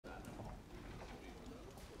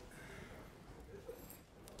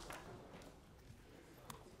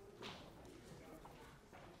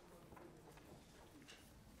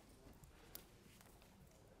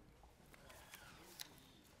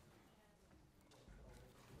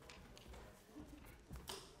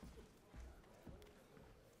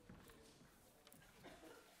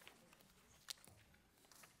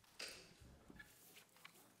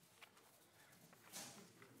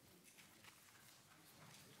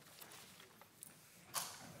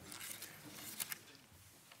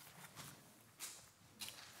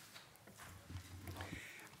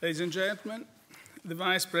Ladies and gentlemen, the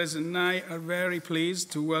Vice President and I are very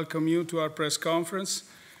pleased to welcome you to our press conference.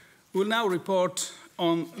 We'll now report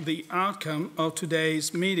on the outcome of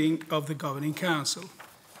today's meeting of the Governing Council.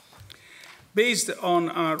 Based on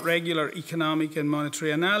our regular economic and monetary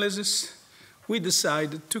analysis, we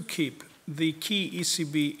decided to keep the key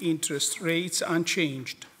ECB interest rates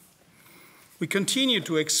unchanged. We continue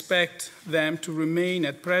to expect them to remain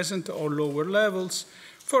at present or lower levels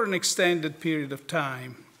for an extended period of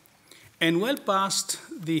time, and well past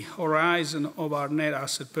the horizon of our net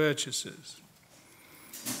asset purchases.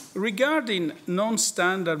 Regarding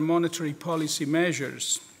non-standard monetary policy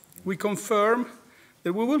measures, we confirm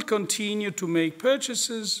that we will continue to make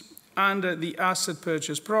purchases under the asset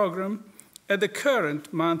purchase program at the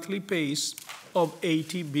current monthly pace of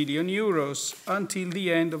 80 billion euros until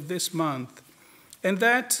the end of this month, and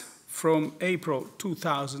that from April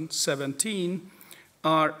 2017,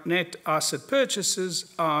 our net asset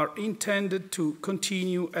purchases are intended to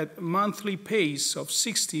continue at a monthly pace of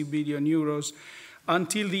 60 billion euros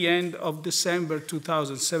until the end of December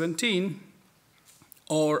 2017,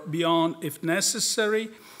 or beyond if necessary,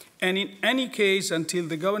 and in any case until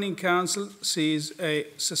the Governing Council sees a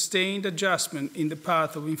sustained adjustment in the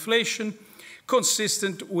path of inflation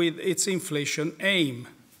consistent with its inflation aim.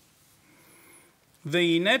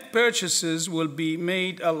 The net purchases will be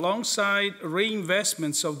made alongside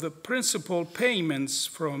reinvestments of the principal payments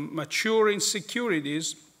from maturing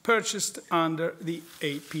securities purchased under the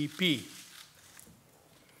APP.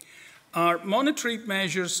 Our monetary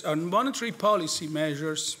measures and monetary policy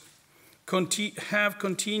measures have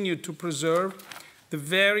continued to preserve the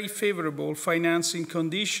very favorable financing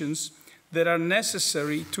conditions that are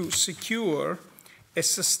necessary to secure a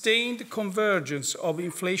sustained convergence of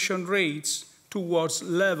inflation rates towards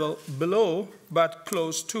level below but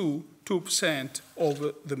close to 2%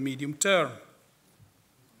 over the medium term.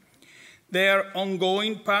 Their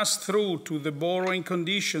ongoing pass-through to the borrowing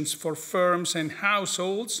conditions for firms and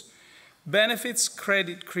households benefits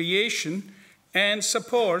credit creation and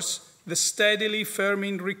supports the steadily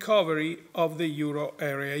firming recovery of the euro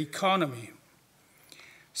area economy.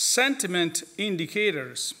 Sentiment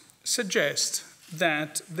indicators suggest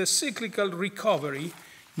that the cyclical recovery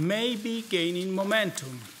may be gaining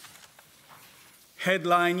momentum.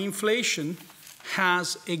 Headline inflation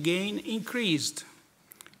has again increased,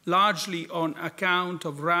 largely on account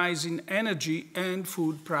of rising energy and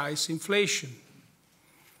food price inflation.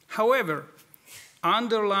 However,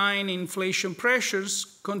 underlying inflation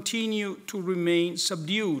pressures continue to remain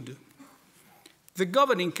subdued. The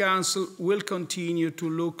Governing Council will continue to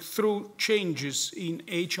look through changes in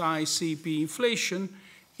HICP inflation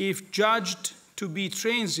if judged to be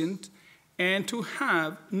transient and to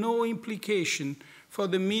have no implication for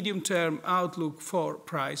the medium-term outlook for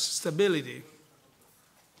price stability.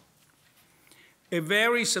 A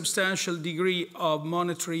very substantial degree of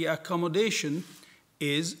monetary accommodation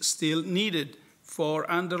is still needed for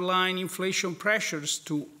underlying inflation pressures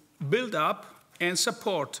to build up and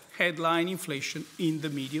support headline inflation in the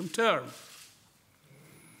medium term.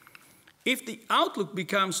 If the outlook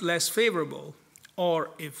becomes less favorable, or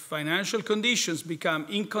if financial conditions become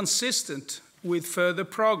inconsistent with further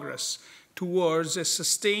progress towards a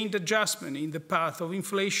sustained adjustment in the path of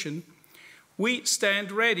inflation, we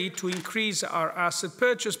stand ready to increase our asset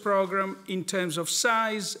purchase program in terms of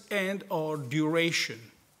size and/or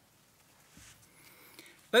duration.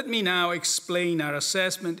 Let me now explain our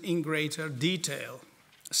assessment in greater detail,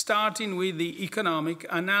 starting with the economic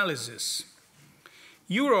analysis.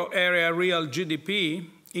 Euro area real GDP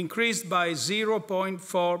increased by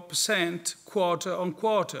 0.4% quarter on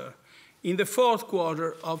quarter in the fourth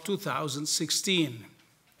quarter of 2016,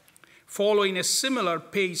 following a similar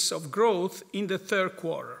pace of growth in the third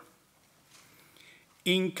quarter.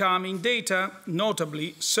 Incoming data,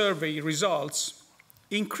 notably survey results,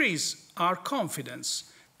 increase our confidence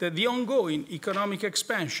that the ongoing economic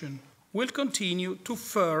expansion will continue to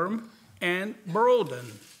firm and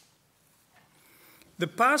broaden. The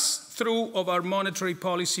pass-through of our monetary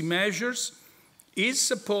policy measures is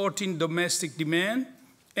supporting domestic demand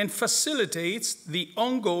and facilitates the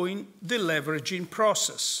ongoing deleveraging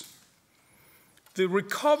process. The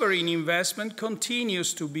recovery in investment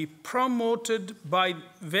continues to be promoted by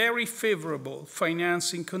very favorable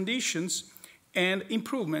financing conditions and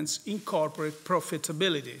improvements in corporate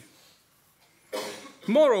profitability.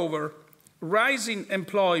 Moreover, rising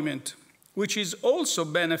employment, which is also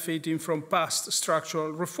benefiting from past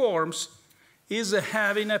structural reforms, is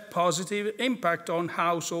having a positive impact on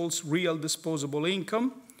households' real disposable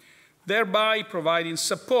income, thereby providing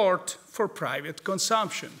support for private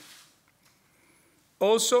consumption.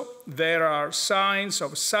 Also, there are signs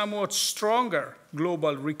of somewhat stronger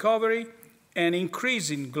global recovery and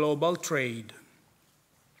increasing global trade.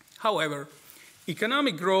 However,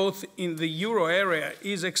 economic growth in the euro area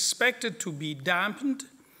is expected to be dampened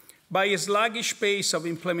by a sluggish pace of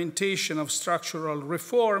implementation of structural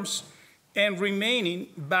reforms and remaining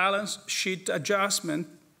balance sheet adjustment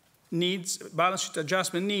needs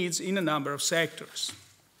in a number of sectors.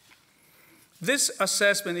 This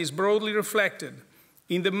assessment is broadly reflected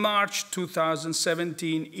in the March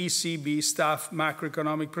 2017 ECB staff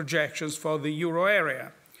macroeconomic projections for the euro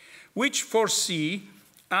area, which foresee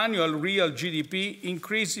annual real GDP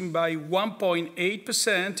increasing by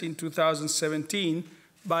 1.8% in 2017,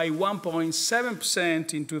 by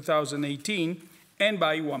 1.7% in 2018, and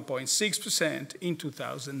by 1.6% in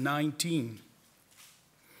 2019.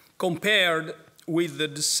 Compared with the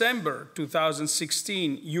December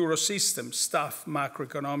 2016 Eurosystem staff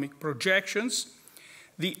macroeconomic projections,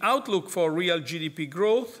 the outlook for real GDP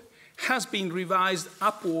growth has been revised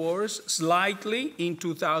upwards slightly in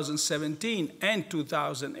 2017 and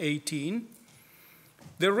 2018.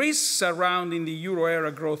 The risks surrounding the euro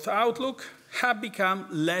area growth outlook have become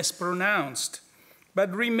less pronounced,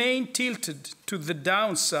 but remain tilted to the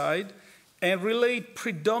downside and relate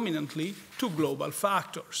predominantly to global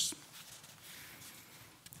factors.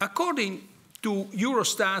 According to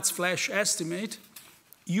Eurostat's flash estimate,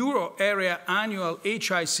 euro area annual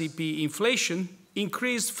HICP inflation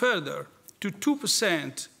increased further to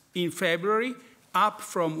 2% in February, up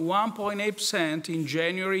from 1.8% in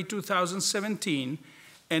January 2017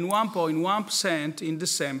 and 1.1% in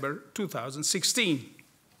December 2016.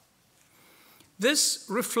 This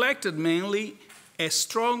reflected mainly a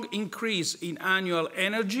strong increase in annual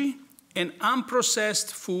energy and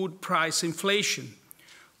unprocessed food price inflation,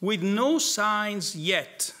 with no signs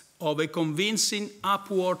yet of a convincing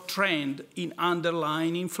upward trend in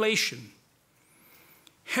underlying inflation.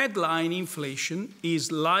 Headline inflation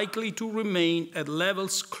is likely to remain at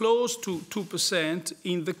levels close to 2%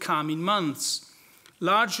 in the coming months,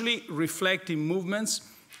 largely reflecting movements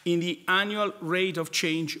in the annual rate of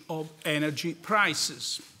change of energy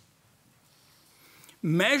prices.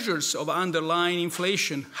 Measures of underlying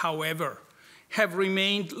inflation, however, have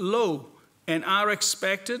remained low and are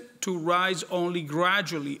expected to rise only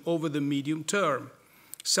gradually over the medium term,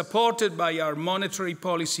 supported by our monetary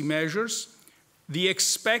policy measures, the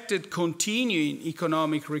expected continuing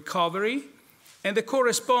economic recovery, and the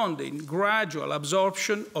corresponding gradual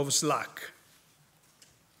absorption of slack.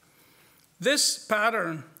 This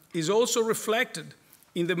pattern is also reflected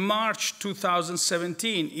in the March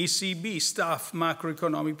 2017 ECB staff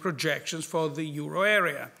macroeconomic projections for the euro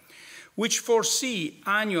area, which foresee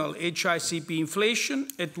annual HICP inflation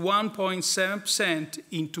at 1.7%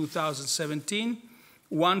 in 2017,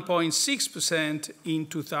 1.6% in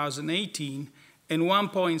 2018, and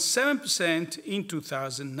 1.7% in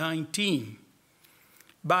 2019.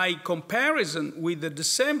 By comparison with the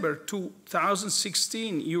December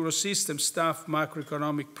 2016 Eurosystem staff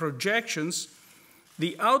macroeconomic projections,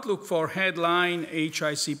 the outlook for headline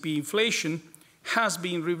HICP inflation has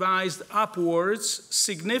been revised upwards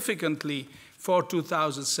significantly for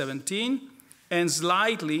 2017 and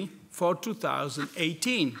slightly for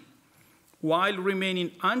 2018, while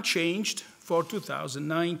remaining unchanged for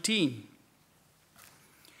 2019.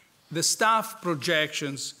 The staff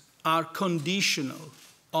projections are conditional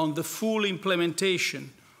on the full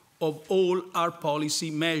implementation of all our policy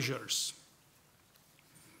measures.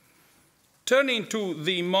 Turning to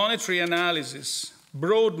the monetary analysis,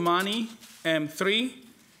 broad money, M3,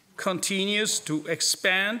 continues to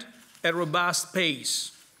expand at a robust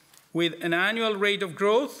pace, with an annual rate of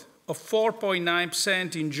growth of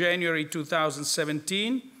 4.9% in January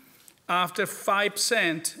 2017, after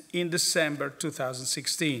 5% in December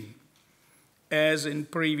 2016. As in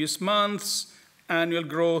previous months, annual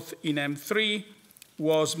growth in M3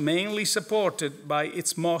 was mainly supported by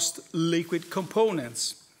its most liquid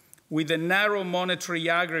components, with a narrow monetary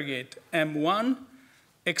aggregate, M1,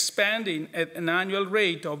 expanding at an annual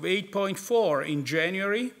rate of 8.4% in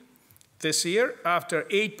January this year, after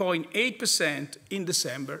 8.8% in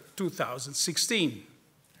December 2016.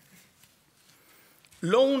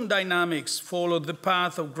 Loan dynamics followed the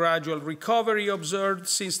path of gradual recovery observed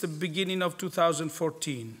since the beginning of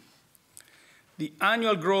 2014. The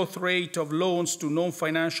annual growth rate of loans to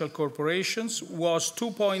non-financial corporations was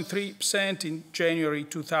 2.3% in January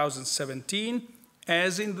 2017,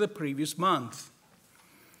 as in the previous month.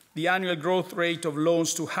 The annual growth rate of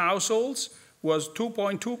loans to households was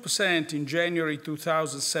 2.2% in January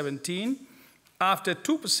 2017, after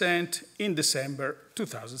 2% in December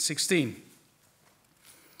 2016.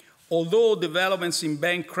 Although developments in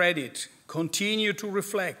bank credit continue to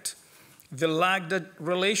reflect the lagged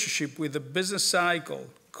relationship with the business cycle,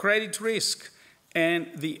 credit risk, and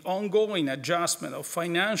the ongoing adjustment of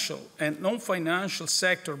financial and non-financial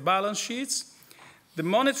sector balance sheets, the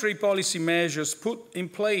monetary policy measures put in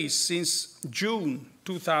place since June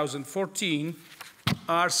 2014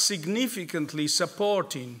 are significantly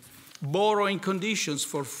supporting borrowing conditions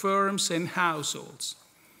for firms and households,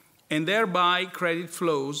 and thereby credit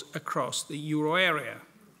flows across the euro area.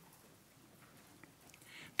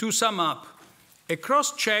 To sum up, a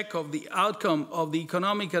cross-check of the outcome of the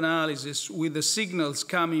economic analysis with the signals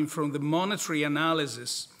coming from the monetary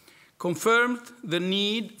analysis confirmed the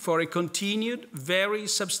need for a continued, very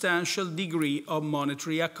substantial degree of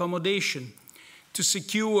monetary accommodation to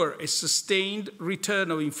secure a sustained return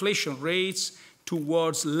of inflation rates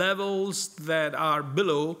towards levels that are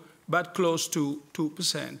below but close to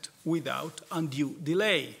 2% without undue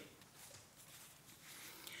delay.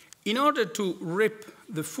 In order to reap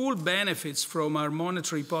the full benefits from our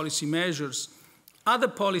monetary policy measures, other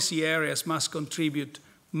policy areas must contribute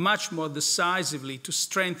much more decisively to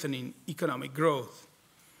strengthening economic growth.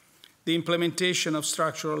 The implementation of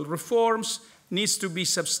structural reforms needs to be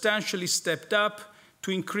substantially stepped up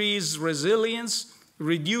to increase resilience,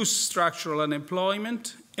 reduce structural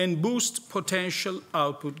unemployment, and boost potential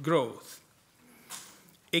output growth.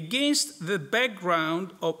 Against the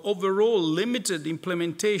background of overall limited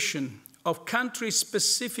implementation of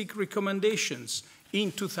country-specific recommendations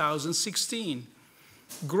in 2016,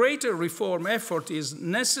 greater reform effort is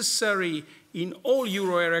necessary in all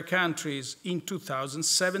euro area countries in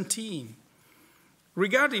 2017.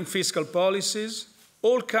 Regarding fiscal policies,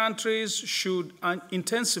 all countries should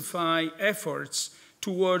intensify efforts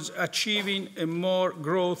towards achieving a more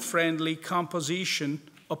growth-friendly composition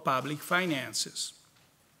of public finances.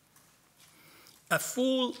 A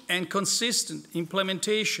full and consistent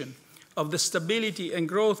implementation of the Stability and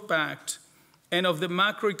Growth Pact and of the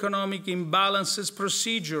macroeconomic imbalances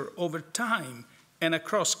procedure over time and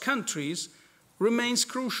across countries remains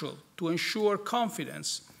crucial to ensure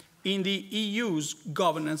confidence in the EU's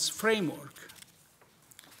governance framework.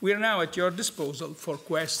 We are now at your disposal for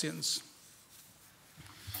questions.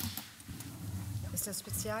 Mr.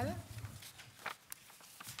 Speziale?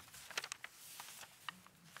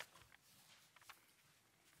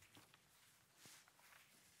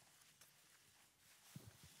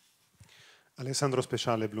 Alessandro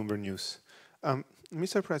Speciale, Bloomberg News.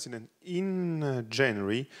 Mr. President, in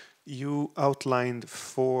January, you outlined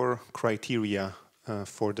 4 criteria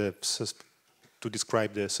to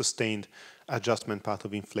describe the sustained adjustment path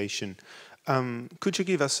of inflation. Could you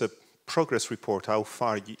give us a progress report, how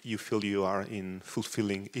far you feel you are in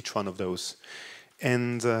fulfilling each one of those?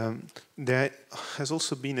 And there has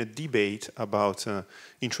also been a debate about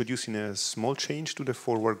introducing a small change to the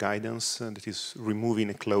forward guidance that is removing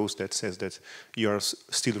a clause that says that you are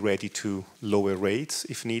still ready to lower rates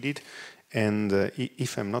if needed. And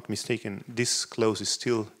if I'm not mistaken, this clause is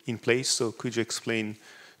still in place. So could you explain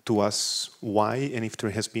to us why and if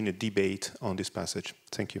there has been a debate on this passage?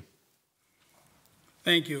 Thank you.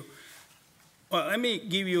 Thank you. Well, let me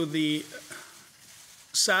give you the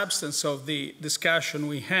substance of the discussion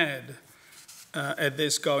we had at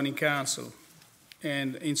this Governing Council.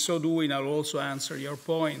 And in so doing, I'll also answer your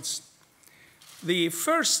points. The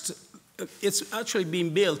first, it's actually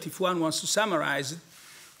been built, if one wants to summarize it,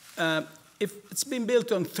 it's been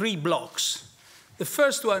built on 3 blocks. The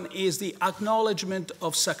first one is the acknowledgement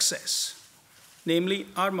of success. Namely,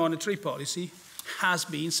 our monetary policy has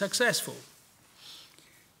been successful.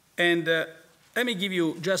 And let me give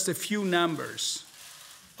you just a few numbers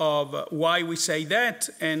of why we say that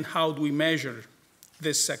and how do we measure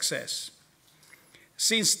this success.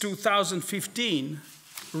 Since 2015,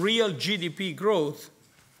 real GDP growth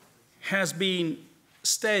has been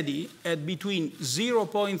steady at between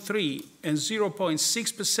 0.3 and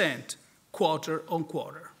 0.6% quarter on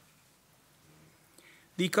quarter.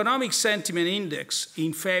 The Economic Sentiment Index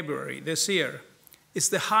in February this year is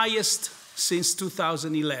the highest since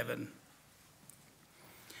 2011.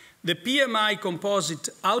 The PMI Composite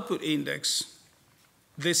Output Index,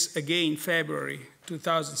 this again February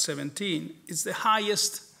 2017, is the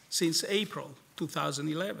highest since April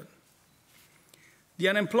 2011. The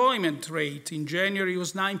unemployment rate in January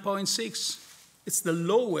was 9.6. It's the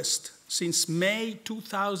lowest since May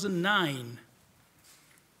 2009.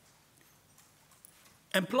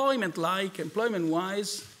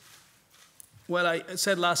 Employment-wise, well, I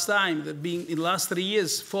said last time that in the last 3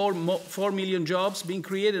 years, 4 million jobs being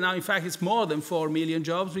created. Now, in fact, it's more than 4 million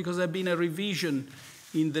jobs because there have been a revision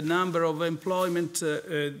in the number of employment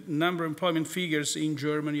figures in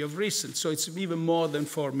Germany of recent. So it's even more than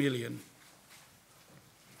 4 million.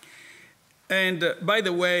 And by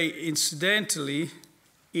the way, incidentally,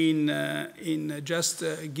 in just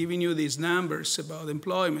giving you these numbers about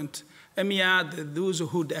employment, let me add that those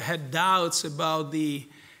who had doubts about the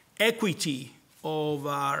equity of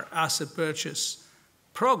our asset purchase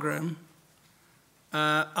program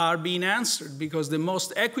are being answered, because the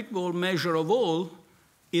most equitable measure of all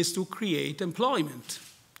is to create employment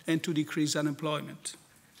and to decrease unemployment.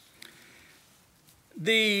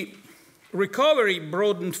 The recovery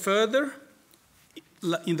broadened further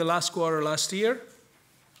in the last quarter last year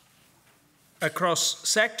across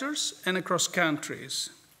sectors and across countries.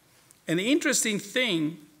 And the interesting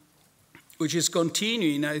thing, which is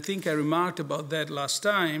continuing, I think I remarked about that last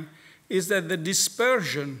time, is that the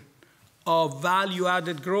dispersion of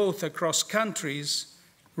value-added growth across countries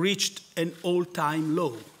reached an all-time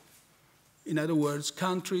low. In other words,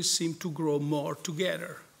 countries seem to grow more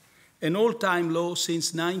together. An all-time low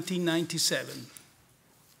since 1997.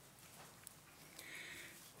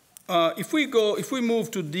 If we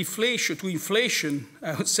move to inflation,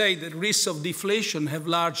 I would say that risks of deflation have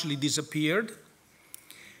largely disappeared.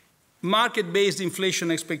 Market-based inflation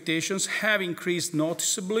expectations have increased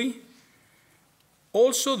noticeably.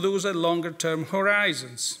 Also, those at longer-term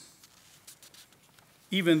horizons,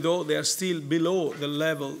 even though they are still below the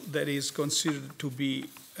level that is considered to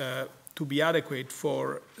be adequate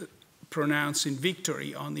for pronouncing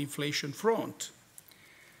victory on the inflation front.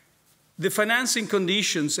 The financing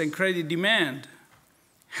conditions and credit demand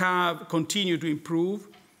have continued to improve.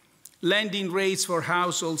 Lending rates for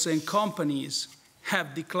households and companies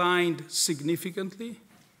have declined significantly,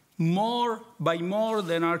 by more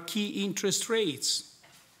than our key interest rates.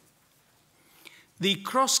 The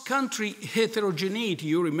cross-country heterogeneity,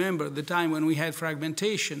 you remember the time when we had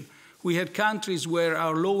fragmentation, we had countries where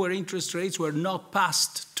our lower interest rates were not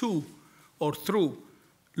passed to or through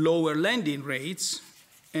lower lending rates,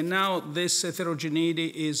 and now this heterogeneity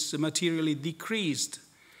is materially decreased.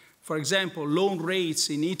 For example, loan rates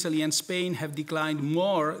in Italy and Spain have declined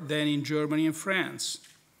more than in Germany and France.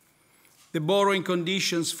 The borrowing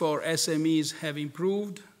conditions for SMEs have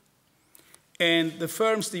improved, and the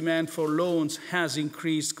firm's demand for loans has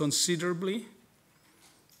increased considerably.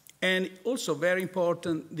 And also very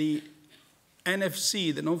important, the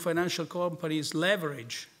NFC, the non-financial companies'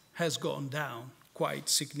 leverage has gone down quite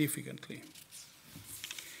significantly.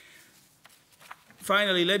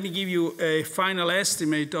 Finally, let me give you a final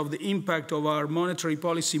estimate of the impact of our monetary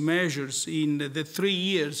policy measures in the 3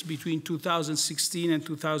 years between 2016 and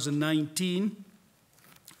 2019.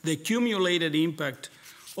 The accumulated impact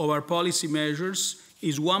of our policy measures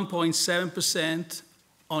is 1.7%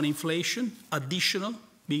 on inflation, additional,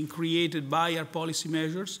 being created by our policy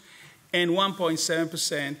measures, and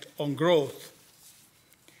 1.7% on growth.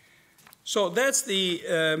 So that's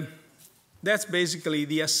basically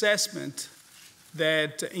the assessment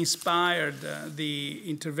that inspired the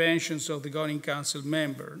interventions of the Governing Council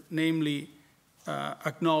member, namely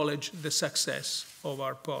acknowledge the success of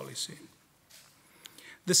our policy.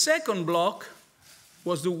 The second block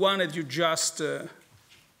was the one that you just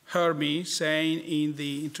heard me saying in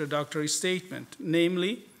the introductory statement,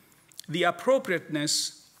 namely the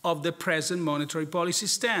appropriateness of the present monetary policy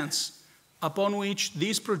stance upon which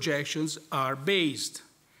these projections are based.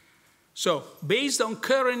 So, based on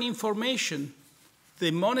current information, the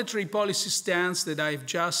monetary policy stance that I've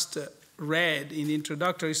just read in the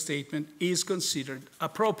introductory statement is considered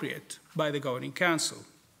appropriate by the Governing Council.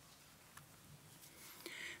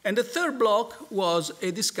 And the third block was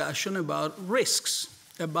a discussion about risks,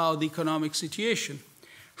 about the economic situation,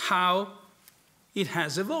 how it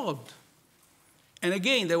has evolved. And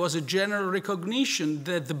again, there was a general recognition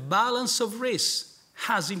that the balance of risks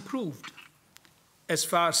has improved,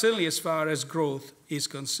 certainly as far as growth is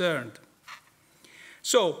concerned.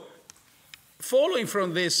 So, following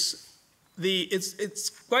from this, it's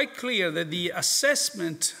quite clear that the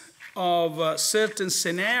assessment of certain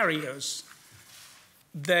scenarios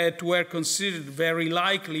that were considered very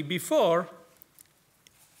likely before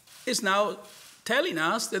is now telling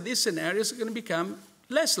us that these scenarios are going to become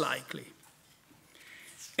less likely.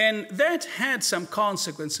 And that had some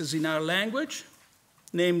consequences in our language,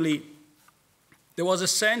 namely, there was a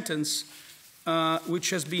sentence which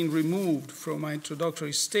has been removed from my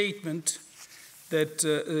introductory statement that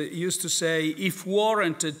used to say, if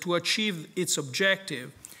warranted to achieve its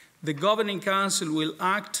objective, the Governing Council will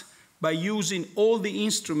act by using all the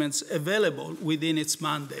instruments available within its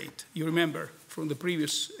mandate. You remember from the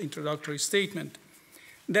previous introductory statement,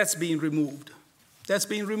 that's being removed. That's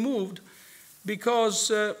being removed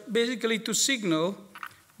because basically to signal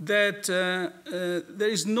that there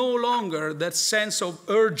is no longer that sense of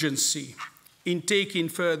urgency in taking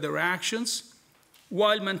further actions,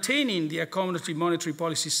 while maintaining the accommodative monetary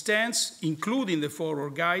policy stance, including the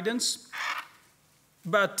forward guidance.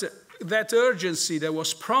 But that urgency that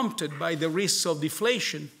was prompted by the risks of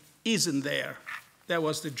deflation isn't there. That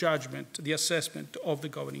was the judgment, the assessment of the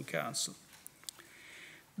Governing Council.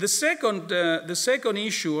 The second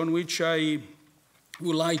issue on which I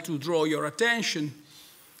would like to draw your attention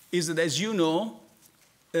is that, as you know,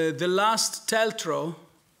 the last TLTRO,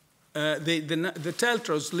 the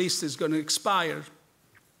TLTRO's list is going to expire,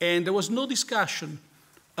 and there was no discussion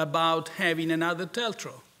about having another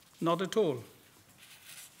TLTRO, not at all.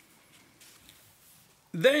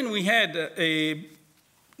 Then we had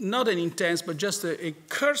not an intense, but just a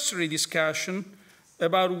cursory discussion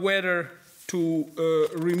about whether to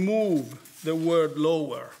remove the word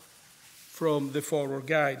lower from the forward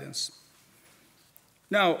guidance.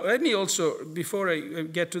 Now, let me also, before I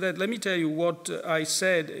get to that, let me tell you what I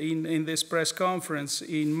said in this press conference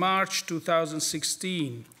in March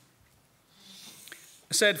 2016.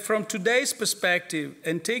 I said, from today's perspective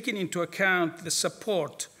and taking into account the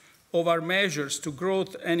support of our measures to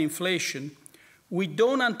growth and inflation, we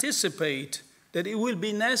don't anticipate that it will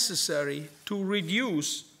be necessary to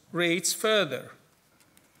reduce rates further.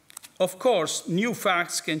 Of course, new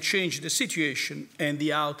facts can change the situation and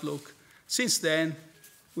the outlook. Since then,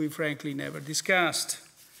 we frankly never discussed.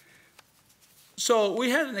 So we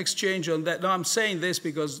had an exchange on that. Now I'm saying this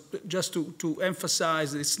because just to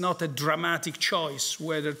emphasize that it's not a dramatic choice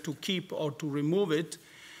whether to keep or to remove it.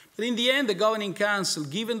 But in the end, the Governing Council,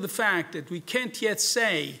 given the fact that we can't yet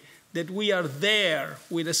say that we are there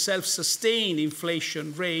with a self-sustained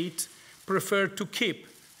inflation rate, preferred to keep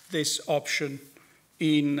this option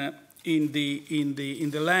in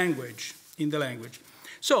the language.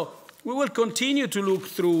 So we will continue to look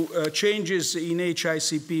through changes in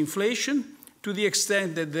HICP inflation to the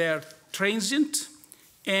extent that they are transient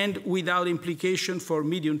and without implication for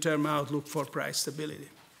medium-term outlook for price stability.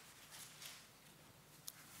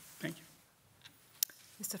 Thank you.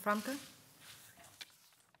 Mr. Frumke.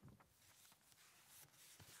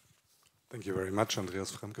 Thank you very much,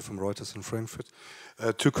 Andreas Frumke from Reuters in Frankfurt.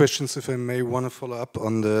 Two questions, if I may. One, a follow-up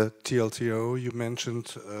on the TLTRO you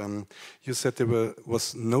mentioned. You said there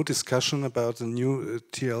was no discussion about the new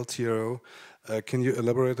TLTRO. Can you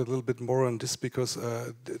elaborate a little bit more on this? Because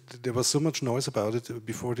there was so much noise about it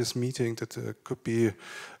before this meeting that there could be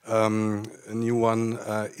a new one.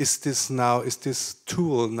 Is this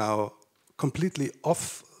tool now completely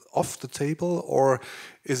off the table, or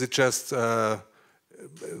is it just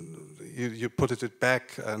you put it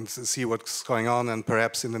back and see what's going on, and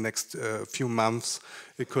perhaps in the next few months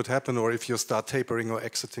it could happen, or if you start tapering or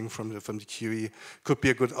exiting from the QE, could be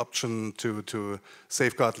a good option to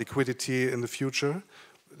safeguard liquidity in the future?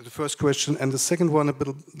 The first question. And the second one, a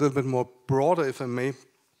little bit more broader, if I may.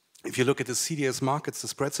 If you look at the CDS markets, the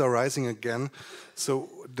spreads are rising again. So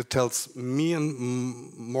that tells me and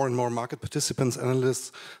more market participants,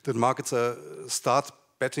 analysts, that markets start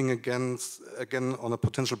betting again on a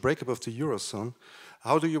potential breakup of the Eurozone.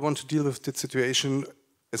 How do you want to deal with that situation,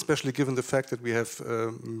 especially given the fact that we have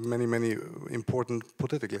many important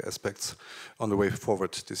political aspects on the way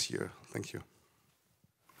forward this year? Thank you.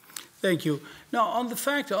 Thank you. Now, on the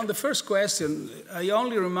first question, I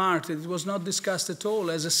only remarked that it was not discussed at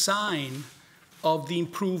all as a sign of the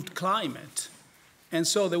improved climate. And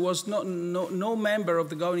so there was no member of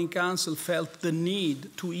the Governing Council felt the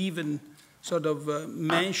need to even sort of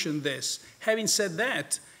mention this. Having said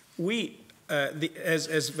that, we,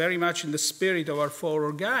 as very much in the spirit of our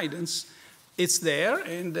forward guidance, it's there,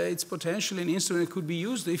 and it's potentially an instrument that could be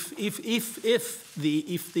used if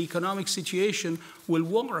the economic situation will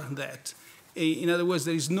warrant that. In other words,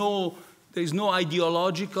 there is no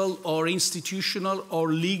ideological or institutional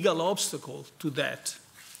or legal obstacle to that.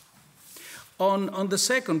 On the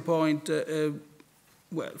second point,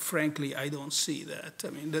 well, frankly, I don't see that. I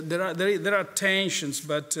mean, there are tensions,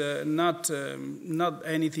 but not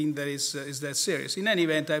anything that is that serious. In any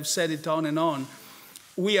event, I've said it on and on.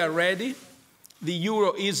 We are ready. The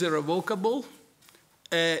euro is irrevocable.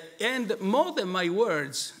 And more than my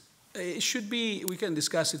words, it should be, we can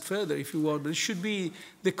discuss it further if you want, but it should be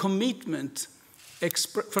the commitment.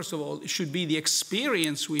 First of all, it should be the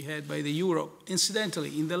experience we had by the euro.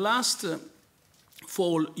 Incidentally, in the last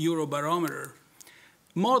fall Eurobarometer,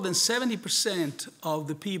 more than 70% of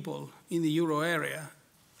the people in the euro area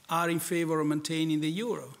are in favor of maintaining the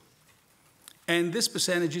euro. And this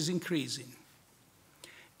percentage is increasing.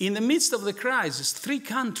 In the midst of the crisis, 3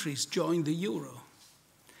 countries joined the euro.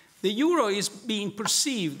 The euro is being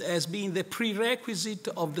perceived as being the prerequisite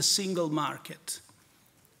of the single market.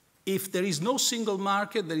 If there is no single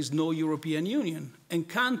market, there is no European Union. And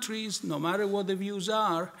countries, no matter what the views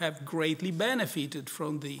are, have greatly benefited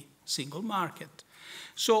from the single market.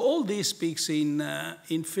 So all this speaks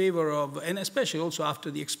in favor of, and especially also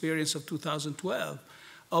after the experience of 2012,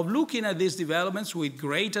 of looking at these developments with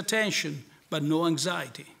great attention, but no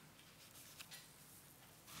anxiety.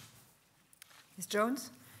 Ms.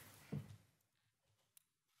 Jones?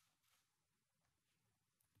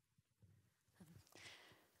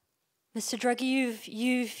 Mr. Draghi,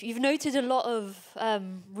 you've noted a lot of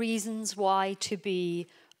reasons why to be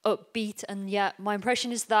upbeat, and yet my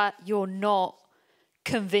impression is that you're not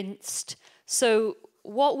convinced. So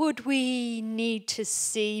what would we need to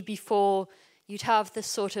see before you'd have this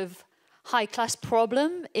sort of high-class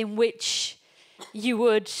problem in which you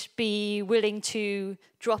would be willing to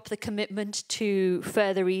drop the commitment to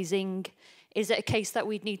further easing? Is it a case that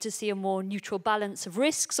we'd need to see a more neutral balance of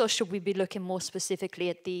risks, or should we be looking more specifically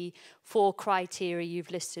at the 4 criteria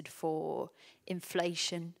you've listed for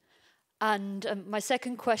inflation? And my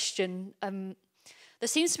second question, there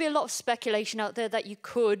seems to be a lot of speculation out there that you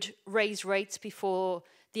could raise rates before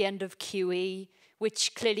the end of QE,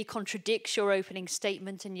 which clearly contradicts your opening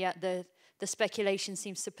statement, and yet the speculation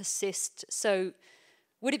seems to persist. So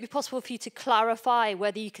would it be possible for you to clarify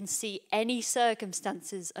whether you can see any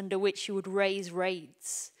circumstances under which you would raise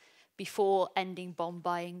rates before ending bond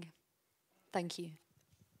buying? Thank you.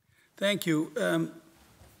 Thank you.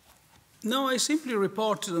 No, I simply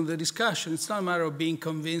reported on the discussion. It's not a matter of being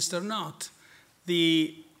convinced or not.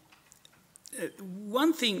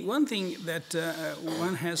 One thing that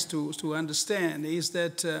one has to understand is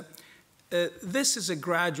that this is a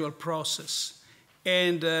gradual process,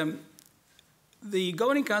 and the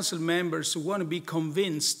Governing Council members want to be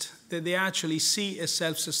convinced that they actually see a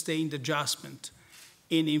self-sustained adjustment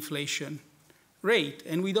in inflation rate,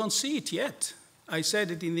 and we don't see it yet. I said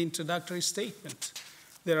it in the introductory statement.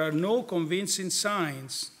 There are no convincing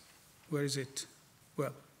signs. Where is it?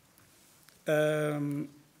 Well, there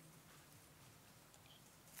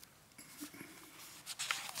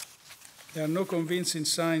are no convincing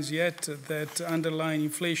signs yet that underlying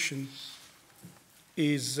inflation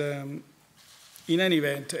is in any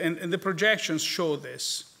event, and the projections show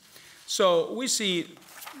this. So we see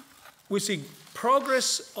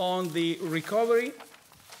progress on the recovery.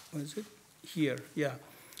 What is it? Here, yeah.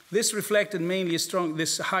 This reflected mainly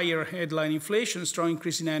this higher headline inflation, a strong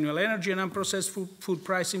increase in annual energy and unprocessed food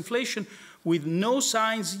price inflation, with no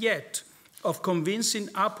signs yet of convincing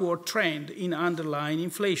upward trend in underlying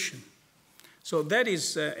inflation. So that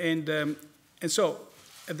is, and so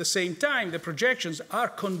at the same time, the projections are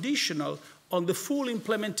conditional on the full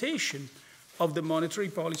implementation of the monetary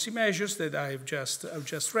policy measures that I've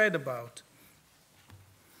just read about.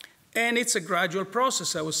 And it's a gradual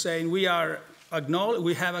process. I was saying we have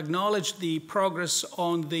acknowledged the progress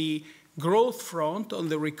on the growth front, on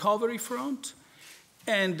the recovery front,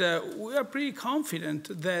 and we are pretty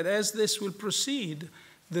confident that as this will proceed,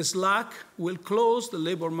 the slack will close, the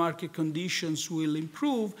labor market conditions will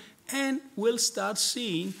improve, and we'll start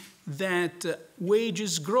seeing that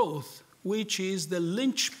wages growth, which is the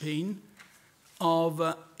linchpin of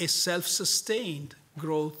a self-sustained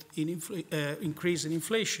growth in increase in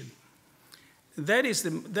inflation. That is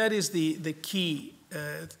the key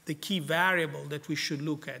variable that we should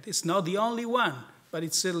look at. It's not the only one, but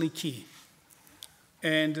it's certainly key.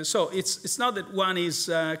 And so it's not that one is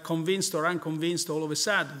convinced or unconvinced all of a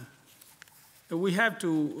sudden. We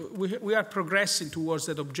are progressing towards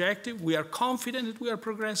that objective. We are confident that we are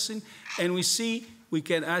progressing, and we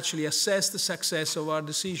can actually assess the success of our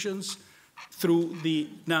decisions through the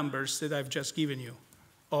numbers that I've just given you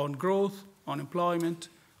on growth, on employment,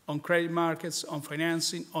 on credit markets, on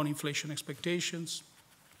financing, on inflation expectations.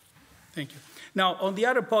 Thank you. Now, on the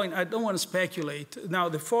other point, I don't want to speculate. Now,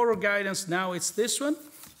 the forward guidance, now it's this one,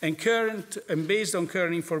 and based on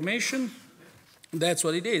current information, that's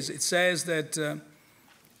what it is. It says that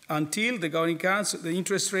until the Governing Council, the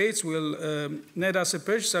interest rates will, net asset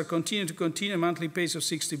purchases are continue a monthly pace of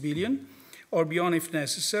 60 billion or beyond if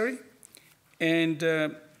necessary. And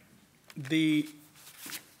the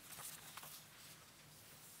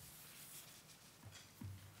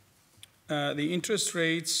interest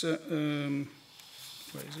rates, where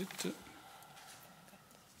is it?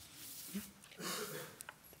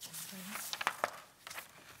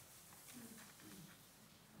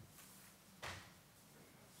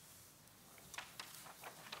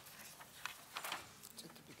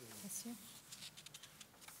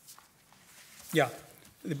 Yeah,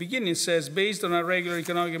 the beginning says, based on our regular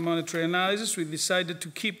economic and monetary analysis, we decided to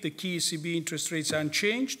keep the key ECB interest rates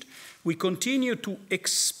unchanged. We continue to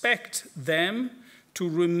expect them to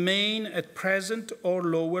remain at present or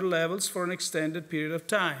lower levels for an extended period of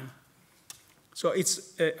time. So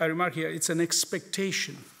it's, I remark here, it's an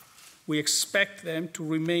expectation. We expect them to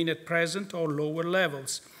remain at present or lower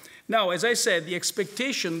levels. Now, as I said, the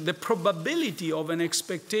expectation, the probability of an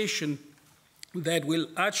expectation that will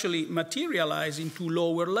actually materialize into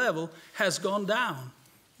lower level has gone down,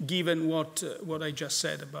 given what I just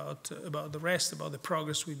said about the rest, about the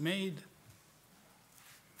progress we've made.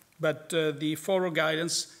 But the forward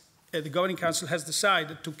guidance, the Governing Council has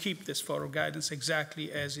decided to keep this forward guidance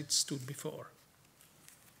exactly as it stood before.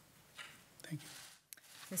 Thank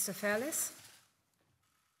you. Mr. Fairless?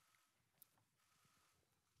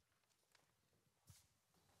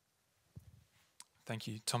 Thank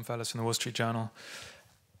you. Tom Fairless from the Wall Street Journal.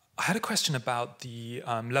 I had a question about the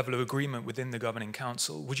level of agreement within the Governing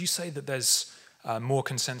Council. Would you say that there's more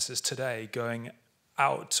consensus today going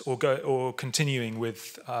out or continuing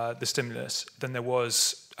with the stimulus than there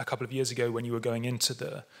was a couple of years ago when you were going into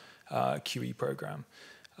the QE program?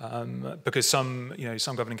 Because some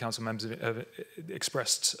Governing Council members have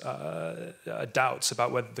expressed doubts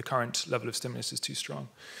about whether the current level of stimulus is too strong.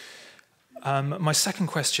 My second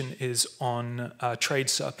question is on trade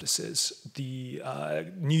surpluses. The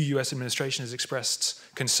new US administration has expressed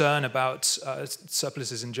concern about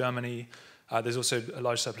surpluses in Germany. There's also a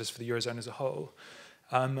large surplus for the Eurozone as a whole.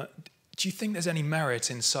 Do you think there's any merit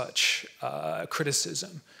in such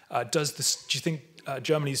criticism? Do you think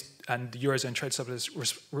Germany's and the Eurozone trade surplus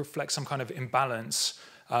reflect some kind of imbalance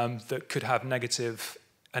that could have a negative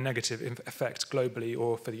effect globally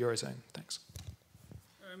or for the Eurozone? Thanks.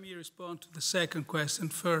 Let me respond to the second question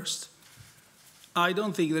first. I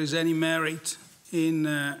don't think there's any merit in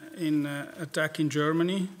attacking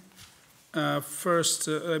Germany. First,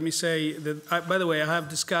 let me say that, by the way, I have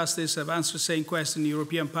discussed this, I've answered the same question in the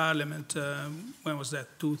European Parliament, when was that,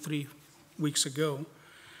 2-3 weeks ago.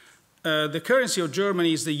 The currency of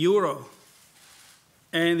Germany is the euro,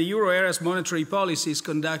 and the euro area's monetary policy is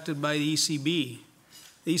conducted by the ECB.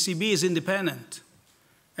 The ECB is independent,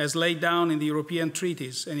 as laid down in the European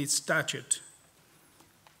treaties and its statute.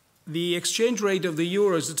 The exchange rate of the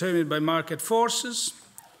euro is determined by market forces,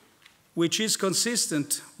 which is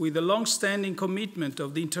consistent with the long-standing commitment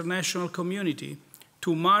of the international community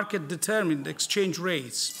to market-determined exchange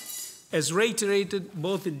rates, as reiterated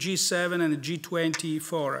both at G7 and at G20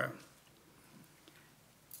 fora.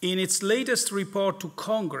 In its latest report to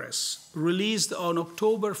Congress, released on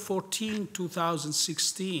October 14,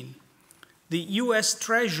 2016, the US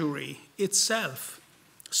Treasury itself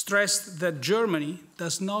stressed that Germany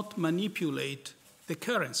does not manipulate the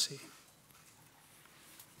currency.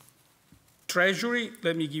 Treasury,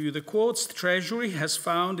 let me give you the quotes, Treasury has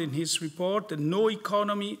found in his report that no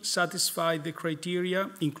economy satisfied the criteria,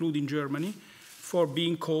 including Germany, for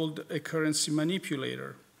being called a currency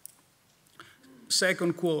manipulator.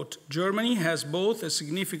 Second quote, Germany has both a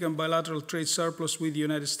significant bilateral trade surplus with the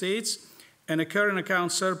United States and a current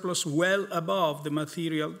account surplus well above the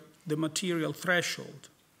material threshold.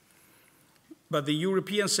 But the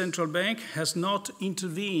European Central Bank has not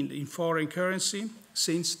intervened in foreign currency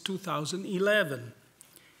since 2011.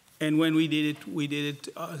 And when we did it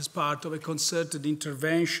as part of a concerted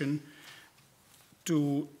intervention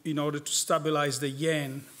in order to stabilize the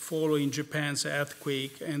yen following Japan's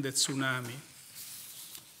earthquake and the tsunami.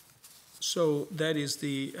 So that is,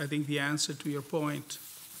 I think, the answer to your point.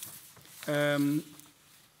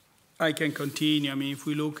 I can continue. I mean, if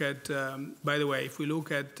we look at, by the way, if we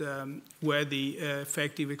look at where the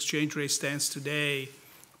effective exchange rate stands today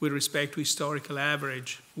with respect to historical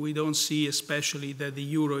average, we don't see especially that the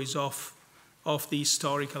euro is off the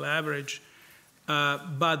historical average,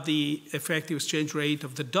 but the effective exchange rate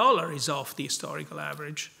of the dollar is off the historical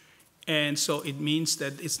average. And so it means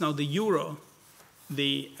that it's now the euro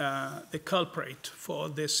the culprit for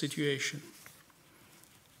this situation.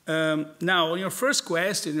 Now, on your first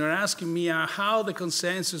question, you're asking me how the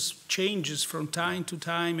consensus changes from time to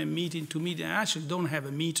time and meeting to meeting. I actually don't have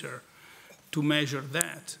a meter to measure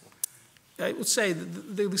that. I would say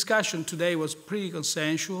that the discussion today was pretty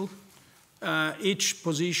consensual. Each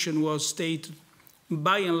position was stated.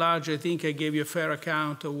 By and large, I think I gave you a fair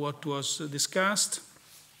account of what was discussed.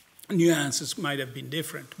 Nuances might have been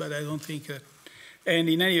different, but I don't think that. And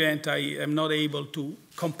in any event, I am not able to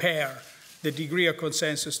compare the degree of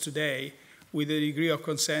consensus today with the degree of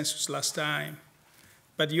consensus last time.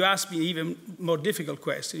 But you asked me even more difficult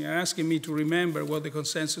question. You're asking me to remember what the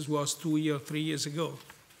consensus was 2 or 3 years ago.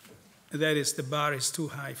 That is, the bar is too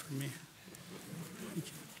high for me. Thank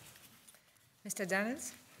you. Mr.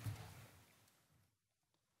 Daniels?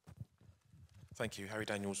 Thank you. Harry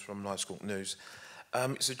Daniels from Live School News.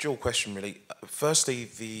 It's a dual question, really. Firstly,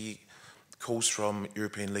 the calls from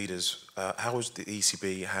European leaders. How does the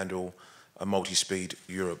ECB handle a multi-speed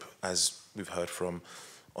Europe, as we've heard from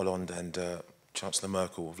Hollande and Chancellor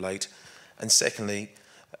Merkel of late? And secondly,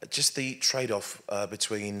 just the trade-off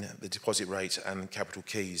between the deposit rate and capital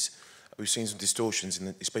keys. We've seen some distortions,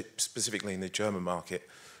 specifically in the German market,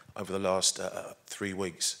 over the last 3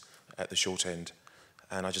 weeks at the short end.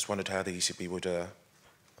 And I just wondered how the ECB would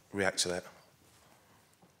react to that.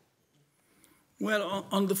 Well,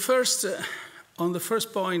 on the first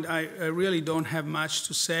point, I really don't have much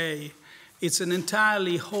to say. It's an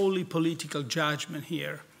entirely wholly political judgment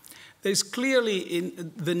here. There's clearly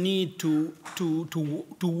the need to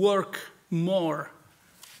work more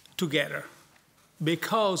together,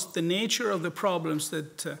 because the nature of the problems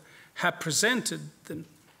that have presented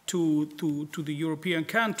to the European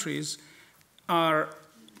countries are,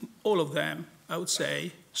 all of them, I would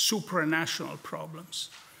say, supranational problems.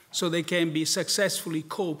 So they can be successfully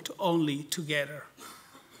coped only together.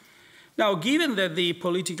 Now, given that the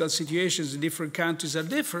political situations in different countries are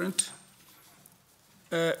different,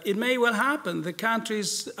 it may well happen the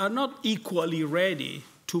countries are not equally ready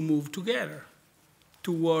to move together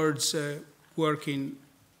towards working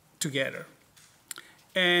together.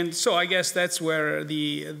 And so I guess that's where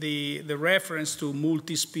the reference to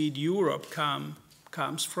multi-speed Europe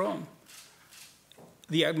comes from.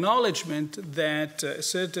 The acknowledgement that a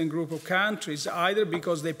certain group of countries, either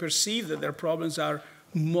because they perceive that their problems are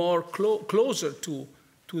more closer to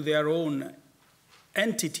their own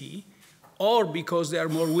entity, or because they are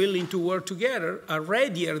more willing to work together, are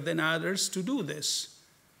readier than others to do this.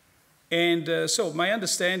 And so my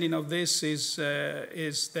understanding of this is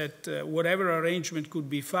that whatever arrangement could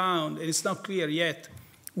be found, and it's not clear yet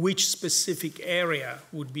which specific area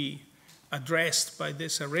would be addressed by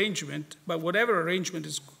this arrangement, but whatever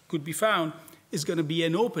arrangement could be found is going to be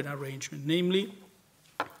an open arrangement, namely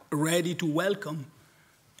ready to welcome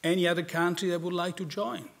any other country that would like to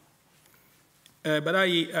join. But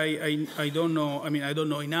I don't know. I mean, I don't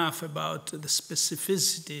know enough about the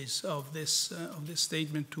specificities of this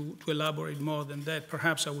statement to elaborate more than that.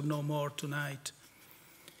 Perhaps I would know more tonight.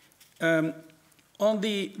 On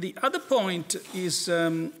the other point is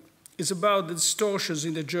about the distortions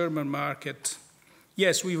in the German market.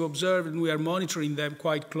 Yes, we've observed and we are monitoring them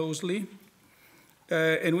quite closely.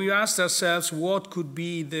 And we asked ourselves what could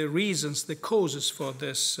be the reasons, the causes for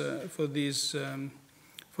this, for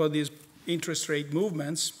these interest rate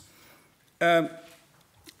movements.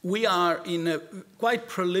 We are in a quite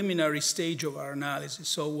preliminary stage of our analysis.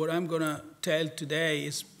 So what I'm going to tell today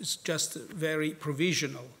is just very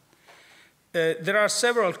provisional. There are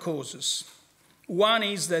several causes. One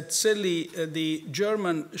is that certainly the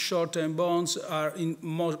German short-term bonds are,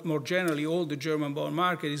 more generally, all the German bond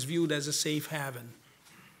market is viewed as a safe haven.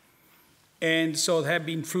 And so there have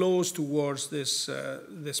been flows towards this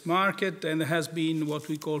market, and there has been what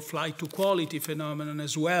we call flight to quality phenomenon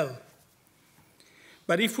as well.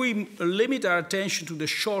 But if we limit our attention to the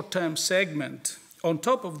short-term segment, on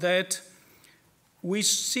top of that, we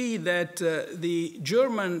see that the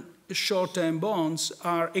German short-term bonds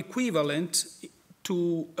are equivalent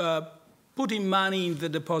to putting money in the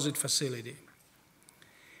deposit facility.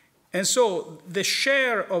 And so the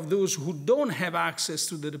share of those who don't have access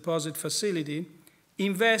to the deposit facility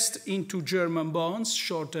invest into German bonds,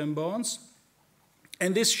 short-term bonds,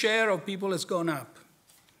 and this share of people has gone up.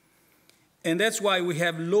 And that's why we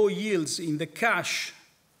have low yields in the cash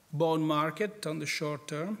bond market on the short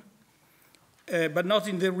term, but not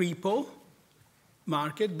in the repo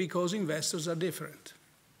market, because investors are different.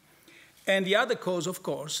 And the other cause, of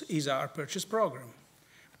course, is our purchase program.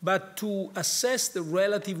 But to assess the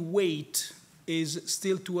relative weight is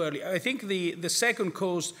still too early. I think the second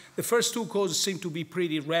cause, the first two causes seem to be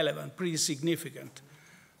pretty relevant, pretty significant,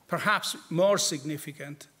 perhaps more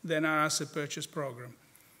significant than our asset purchase program.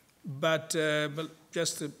 But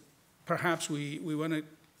just perhaps we want to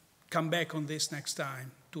come back on this next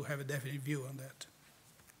time to have a definite view on that.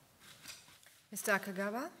 Mr.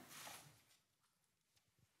 Akagawa?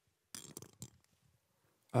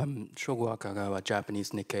 Shogo Akagawa,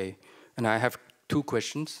 Japanese Nikkei. And I have two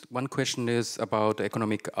questions. One question is about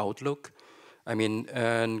economic outlook. I mean,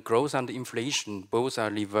 growth and inflation both are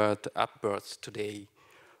levered upwards today.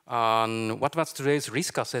 What was today's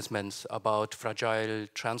risk assessments about fragile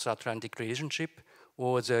transatlantic relationship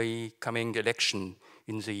or the coming election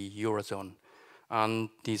in the Eurozone? And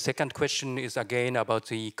the second question is again about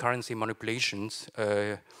the currency manipulations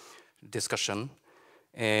discussion.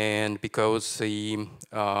 And because the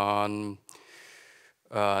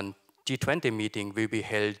G20 meeting will be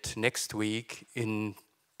held next week in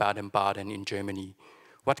Baden-Baden in Germany.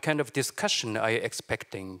 What kind of discussion are you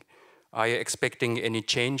expecting? Are you expecting any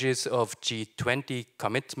changes of G20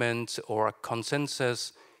 commitments or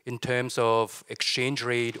consensus in terms of exchange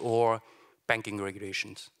rate or banking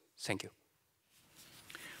regulations? Thank you.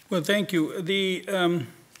 Well, thank you.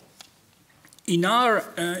 In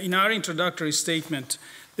our introductory statement,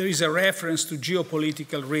 there is a reference to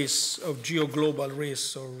geopolitical risks, of geo-global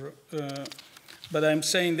risks. But I'm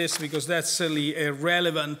saying this because that's certainly a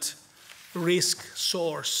relevant risk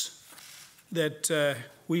source that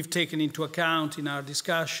we've taken into account in our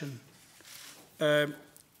discussion.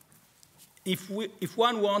 If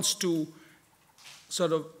one wants to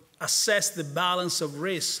sort of assess the balance of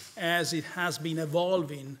risk as it has been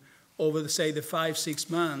evolving over, say, the 5-6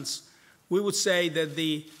 months, we would say that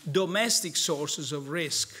the domestic sources of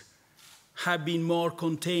risk have been more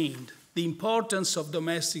contained. The importance of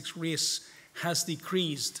domestic risks has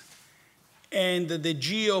decreased, and the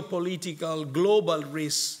geopolitical global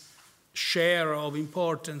risk share of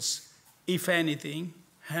importance, if anything,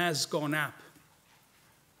 has gone up.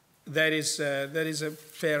 That is a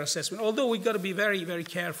fair assessment. Although we've got to be very, very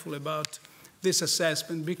careful about this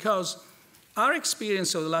assessment, because our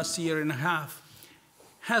experience of the last year and a half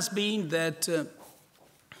has been that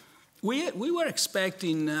we were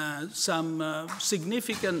expecting some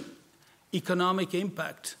significant economic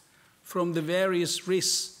impact from the various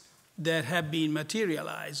risks that have been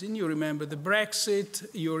materializing. You remember the Brexit,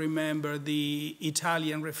 you remember the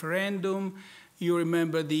Italian referendum, you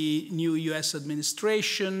remember the new US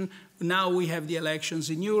administration, now we have the elections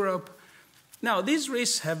in Europe. Now, these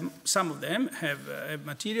risks some of them have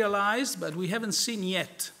materialized, but we haven't seen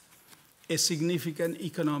yet a significant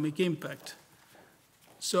economic impact.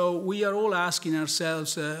 So we are all asking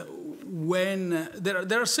ourselves when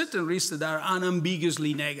there are certain risks that are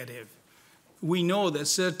unambiguously negative. We know that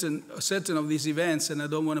certain of these events, and I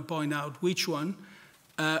don't want to point out which one,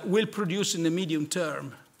 will produce in the medium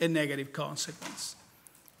term a negative consequence.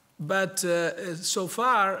 But so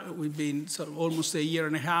far, we've been almost a year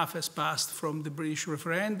and a half has passed from the British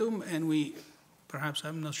referendum, and we, perhaps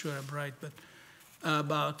I'm not sure I'm right, but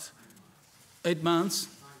about 8 months,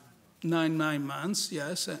 nine months,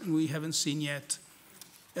 yes, and we haven't seen yet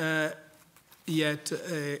a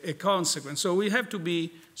consequence. So we have to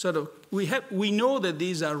be we know that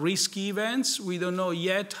these are risky events. We don't know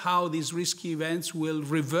yet how these risky events will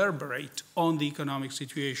reverberate on the economic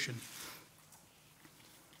situation.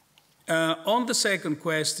 On the second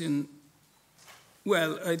question,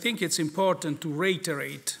 well, I think it's important to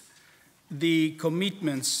reiterate the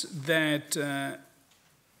commitments that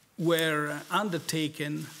were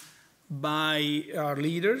undertaken by our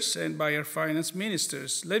leaders and by our finance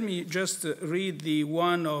ministers. Let me just read the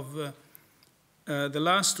one of the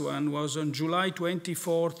last one was on July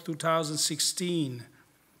 24, 2016,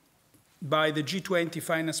 by the G20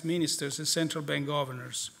 finance ministers and central bank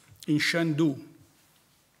governors in Chengdu.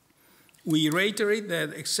 We reiterate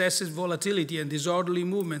that excessive volatility and disorderly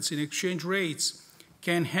movements in exchange rates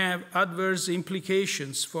can have adverse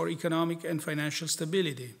implications for economic and financial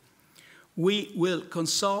stability. We will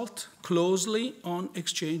consult closely on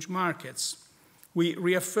exchange markets. We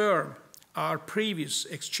reaffirm our previous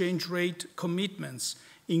exchange rate commitments,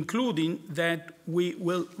 including that we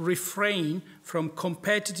will refrain from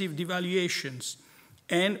competitive devaluations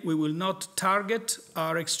and we will not target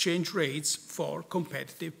our exchange rates for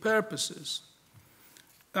competitive purposes.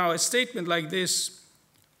 Now, a statement like this,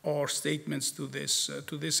 or statements to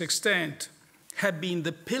this extent, have been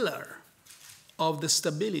the pillar of the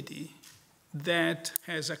stability that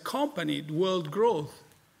has accompanied world growth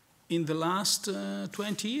in the last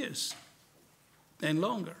 20 years and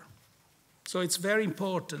longer. So it's very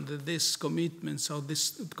important that these commitments of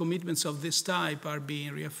this type are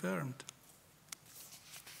being reaffirmed.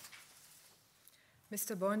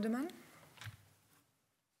 Mr. Bondeman.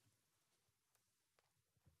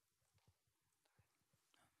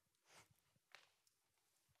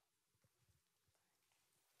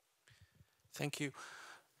 Thank you.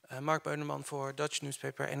 Mark Beuneman for Dutch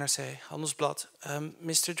newspaper NRC Handelsblad.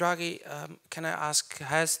 Mr. Draghi, can I ask,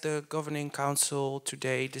 has the Governing Council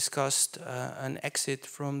today discussed an exit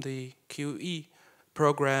from the QE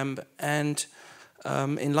program? And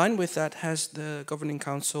in line with that, has the Governing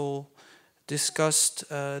Council discussed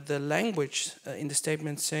the language in the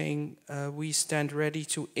statement saying we stand ready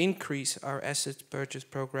to increase our asset purchase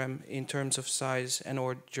program in terms of size and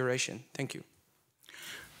or duration? Thank you.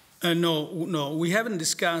 No, we haven't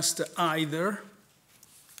discussed either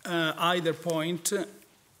point,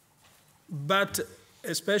 but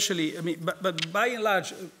especially, but by and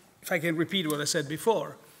large, if I can repeat what I said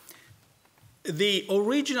before, the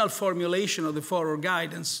original formulation of the forward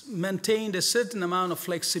guidance maintained a certain amount of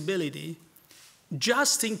flexibility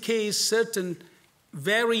just in case certain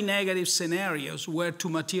very negative scenarios were to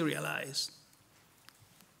materialize.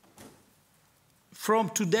 From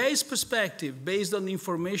today's perspective, based on the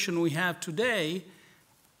information we have today,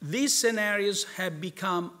 these scenarios have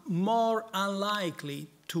become more unlikely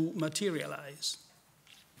to materialize.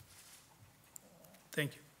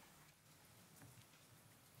 Thank you.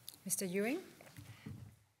 Mr. Ewing?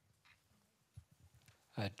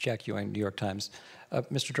 Jack Ewing, New York Times.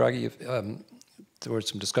 Mr. Draghi, there was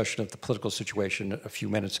some discussion of the political situation a few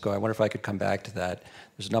minutes ago. I wonder if I could come back to that.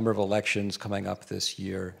 There's a number of elections coming up this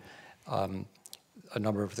year.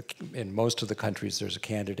 In most of the countries, there's a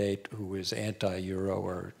candidate who is anti-Euro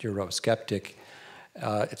or Euro-skeptic.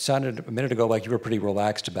 It sounded a minute ago like you were pretty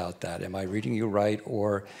relaxed about that. Am I reading you right,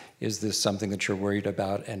 or is this something that you're worried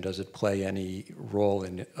about, and does it play any role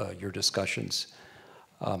in your discussions?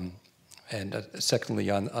 And secondly,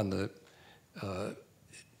 on the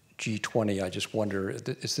G20, I just wonder,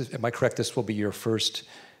 am I correct, this will be your first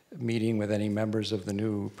meeting with any members of the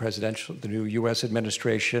new U.S.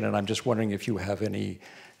 administration, and I'm just wondering if you have any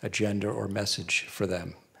agenda or message for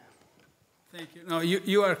them. Thank you. No,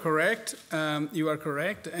 you are correct. You are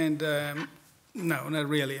correct, and no, not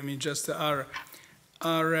really. I mean, just our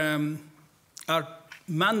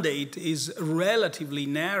mandate is relatively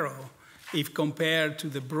narrow if compared to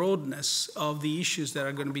the broadness of the issues that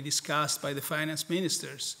are going to be discussed by the finance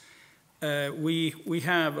ministers. We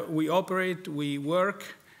operate, we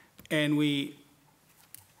work, and we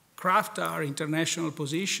craft our international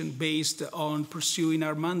position based on pursuing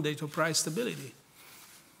our mandate of price stability.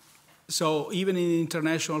 So even in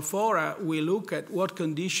international fora, we look at what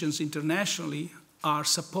conditions internationally are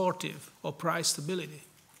supportive of price stability.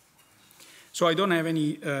 So I don't have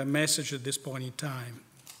any message at this point in time.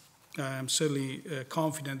 I'm certainly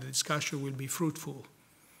confident the discussion will be fruitful.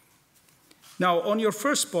 Now, on your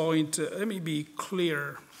first point, let me be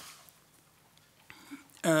clear.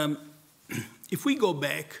 If we go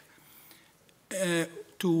back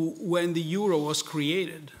to when the euro was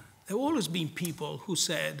created, there have always been people who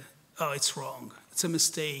said, oh, it's wrong, it's a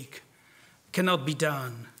mistake, cannot be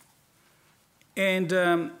done. And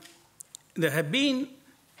there have been,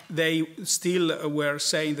 they still were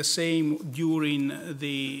saying the same during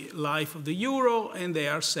the life of the euro, and they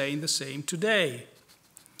are saying the same today.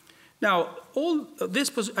 Now,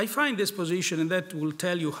 I find this position, and that will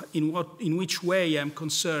tell you in which way I'm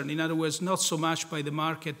concerned. In other words, not so much by the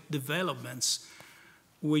market developments,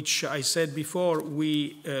 which I said before,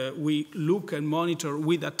 we look and monitor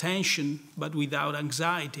with attention, but without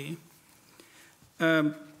anxiety.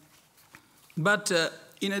 But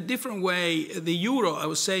in a different way, the euro, I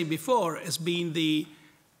was saying before, has been the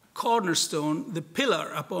cornerstone, the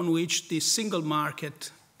pillar upon which the single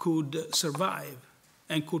market could survive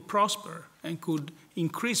and could prosper and could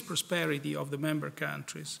increase prosperity of the member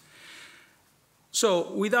countries.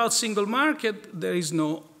 So without single market, there is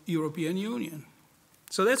no European Union.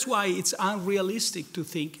 So that's why it's unrealistic to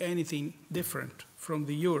think anything different from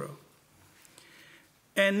the euro.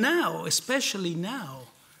 And now, especially now,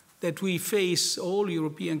 that we face, all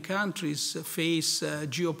European countries face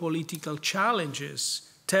geopolitical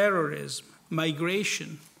challenges, terrorism,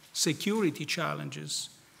 migration, security challenges,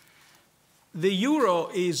 the euro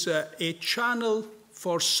is a channel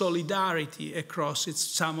for solidarity across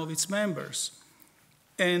some of its members.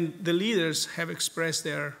 And the leaders have expressed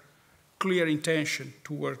their clear intention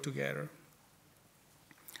to work together.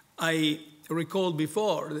 I recalled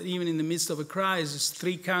before that even in the midst of a crisis,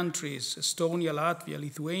 3 countries, Estonia, Latvia,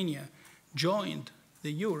 Lithuania, joined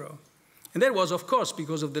the euro. And that was, of course,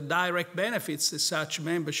 because of the direct benefits that such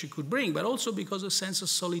membership could bring, but also because of a sense of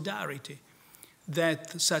solidarity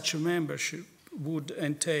that such a membership would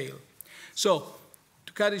entail. So,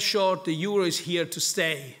 to cut it short, the euro is here to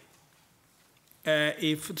stay.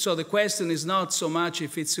 So the question is not so much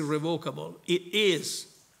if it's irrevocable. It is.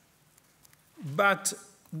 But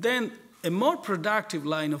then a more productive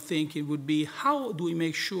line of thinking would be, how do we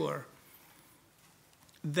make sure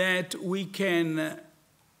that we can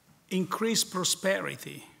increase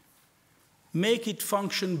prosperity, make it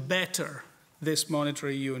function better, this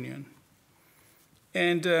monetary union?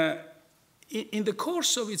 And in the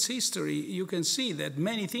course of its history, you can see that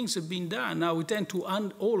many things have been done. Now, we tend to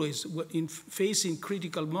always, in facing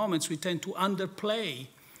critical moments, we tend to underplay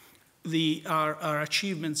our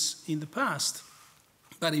achievements in the past.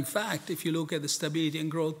 But in fact, if you look at the Stability and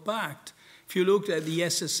Growth Pact, if you look at the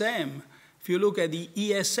SSM, if you look at the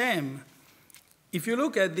ESM, if you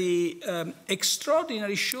look at the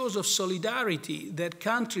extraordinary shows of solidarity that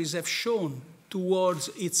countries have shown towards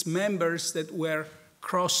its members that were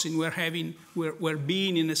crossing, were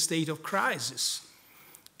being in a state of crisis.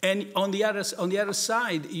 And on the other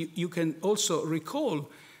side, you can also recall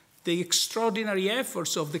the extraordinary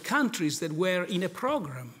efforts of the countries that were in a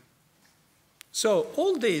program. So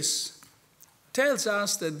all this tells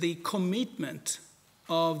us that the commitment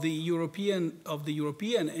of the European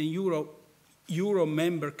and Euro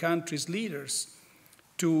member countries' leaders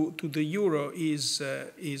to the euro is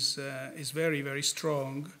very, very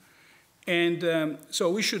strong. And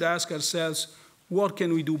so we should ask ourselves, what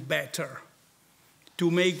can we do better to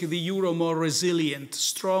make the euro more resilient,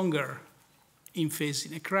 stronger in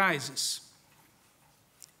facing a crisis?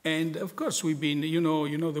 And of course, we've been, you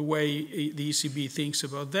know the way the ECB thinks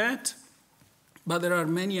about that, but there are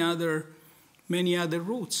many other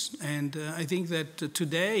routes. And I think that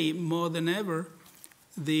today, more than ever,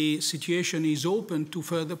 the situation is open to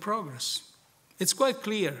further progress. It's quite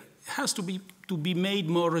clear. It has to be made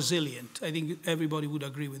more resilient. I think everybody would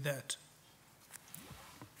agree with that.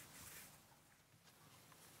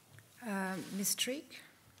 Ms. Treek?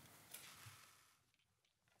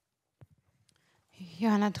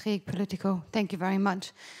 Johanna Treek, Politico. Thank you very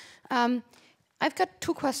much. I've got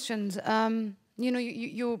two questions.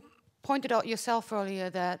 You pointed out yourself earlier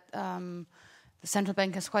that the central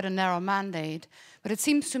bank has quite a narrow mandate, but it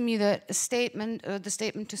seems to me that the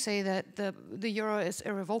statement to say that the euro is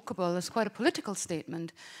irrevocable is quite a political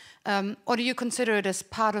statement. Or do you consider it as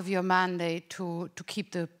part of your mandate to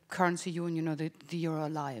keep the currency union, the euro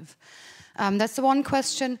alive? That's the one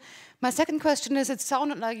question. My second question is, it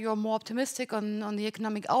sounded like you're more optimistic on the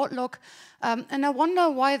economic outlook, and I wonder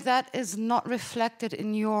why that is not reflected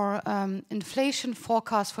in your inflation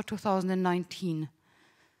forecast for 2019.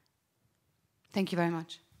 Thank you very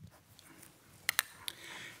much.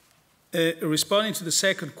 Responding to the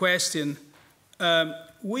second question,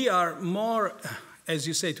 we are more, as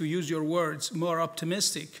you say, to use your words, more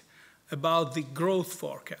optimistic about the growth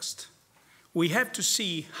forecast. We have to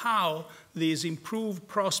see how these improved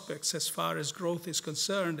prospects as far as growth is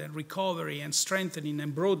concerned, and recovery and strengthening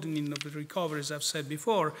and broadening of the recovery, as I've said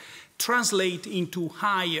before, translate into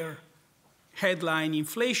higher headline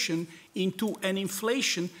inflation, into an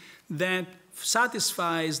inflation that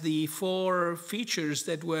satisfies the four features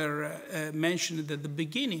that were mentioned at the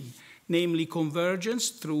beginning, namely convergence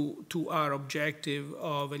through to our objective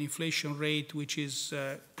of an inflation rate which is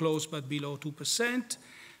close but below 2%.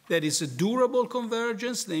 That is a durable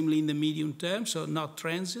convergence, namely in the medium term, so not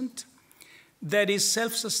transient. That is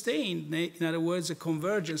self-sustained, in other words, a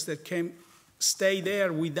convergence that can stay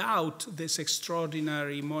there without this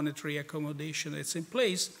extraordinary monetary accommodation that's in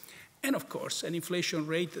place. And of course, an inflation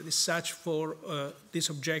rate that is such for this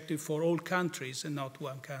objective for all countries and not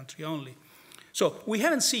one country only. So we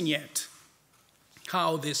haven't seen yet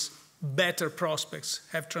how these better prospects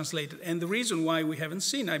have translated. And the reason why we haven't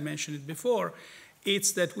seen, I mentioned it before,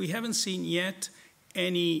 it's that we haven't seen yet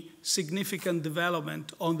any significant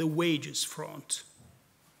development on the wages front.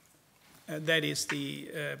 That is the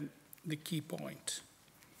key point.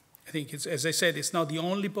 I think, as I said, it's not the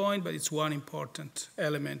only point, but it's one important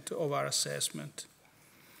element of our assessment.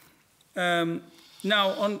 Now,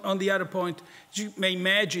 on the other point, you may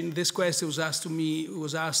imagine this question was asked to me,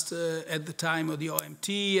 at the time of the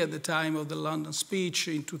OMT, at the time of the London speech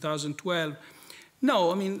in 2012.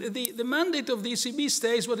 No, I mean, the mandate of the ECB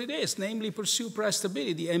stays what it is, namely pursue price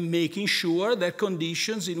stability and making sure that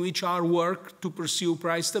conditions in which our work to pursue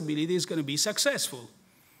price stability is going to be successful.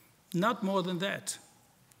 Not more than that.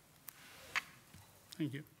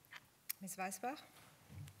 Thank you. Ms. Weisbach?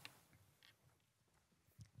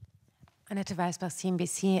 Annette Weisbach,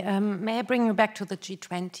 CNBC. May I bring you back to the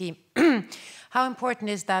G20? How important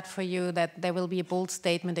is that for you, that there will be a bold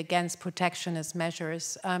statement against protectionist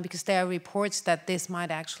measures? Because there are reports that this might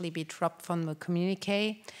actually be dropped from the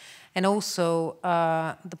communique. And also,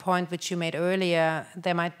 the point which you made earlier,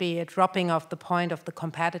 there might be a dropping of the point of the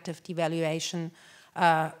competitive devaluation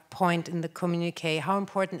point in the communique. How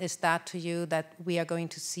important is that to you, that we are going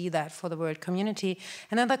to see that for the world community?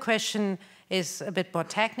 Another question is a bit more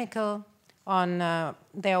technical.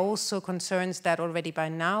 There are also concerns that already by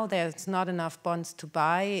now there's not enough bonds to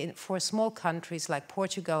buy for small countries like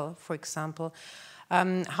Portugal, for example.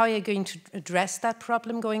 How are you going to address that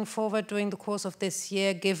problem going forward during the course of this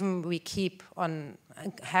year, given we keep on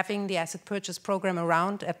having the asset purchase program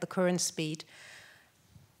around at the current speed?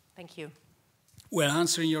 Thank you. Well,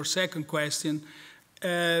 answering your second question,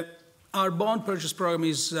 our bond purchase program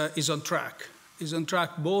is on track. Is on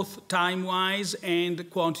track both time-wise and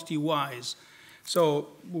quantity-wise. So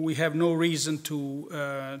we have no reason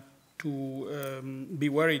to be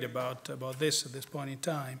worried about this at this point in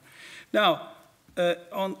time. Now,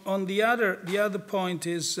 on the other point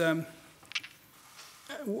is,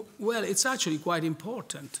 well, it's actually quite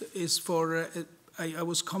important. Is for I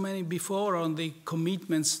was commenting before on the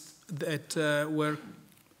commitments that were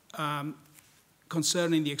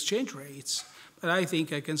concerning the exchange rates, but I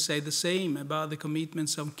think I can say the same about the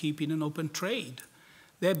commitments on keeping an open trade.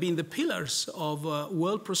 They have been the pillars of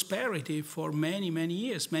world prosperity for many, many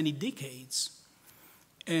years, many decades.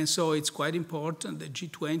 And so it's quite important that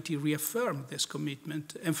G20 reaffirmed this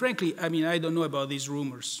commitment. And frankly, I mean, I don't know about these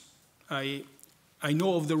rumors. I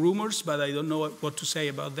know of the rumors, but I don't know what to say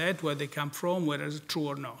about that, where they come from, whether it's true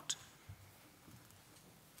or not.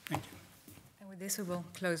 Thank you. And with this, we will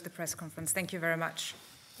close the press conference. Thank you very much.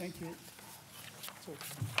 Thank you.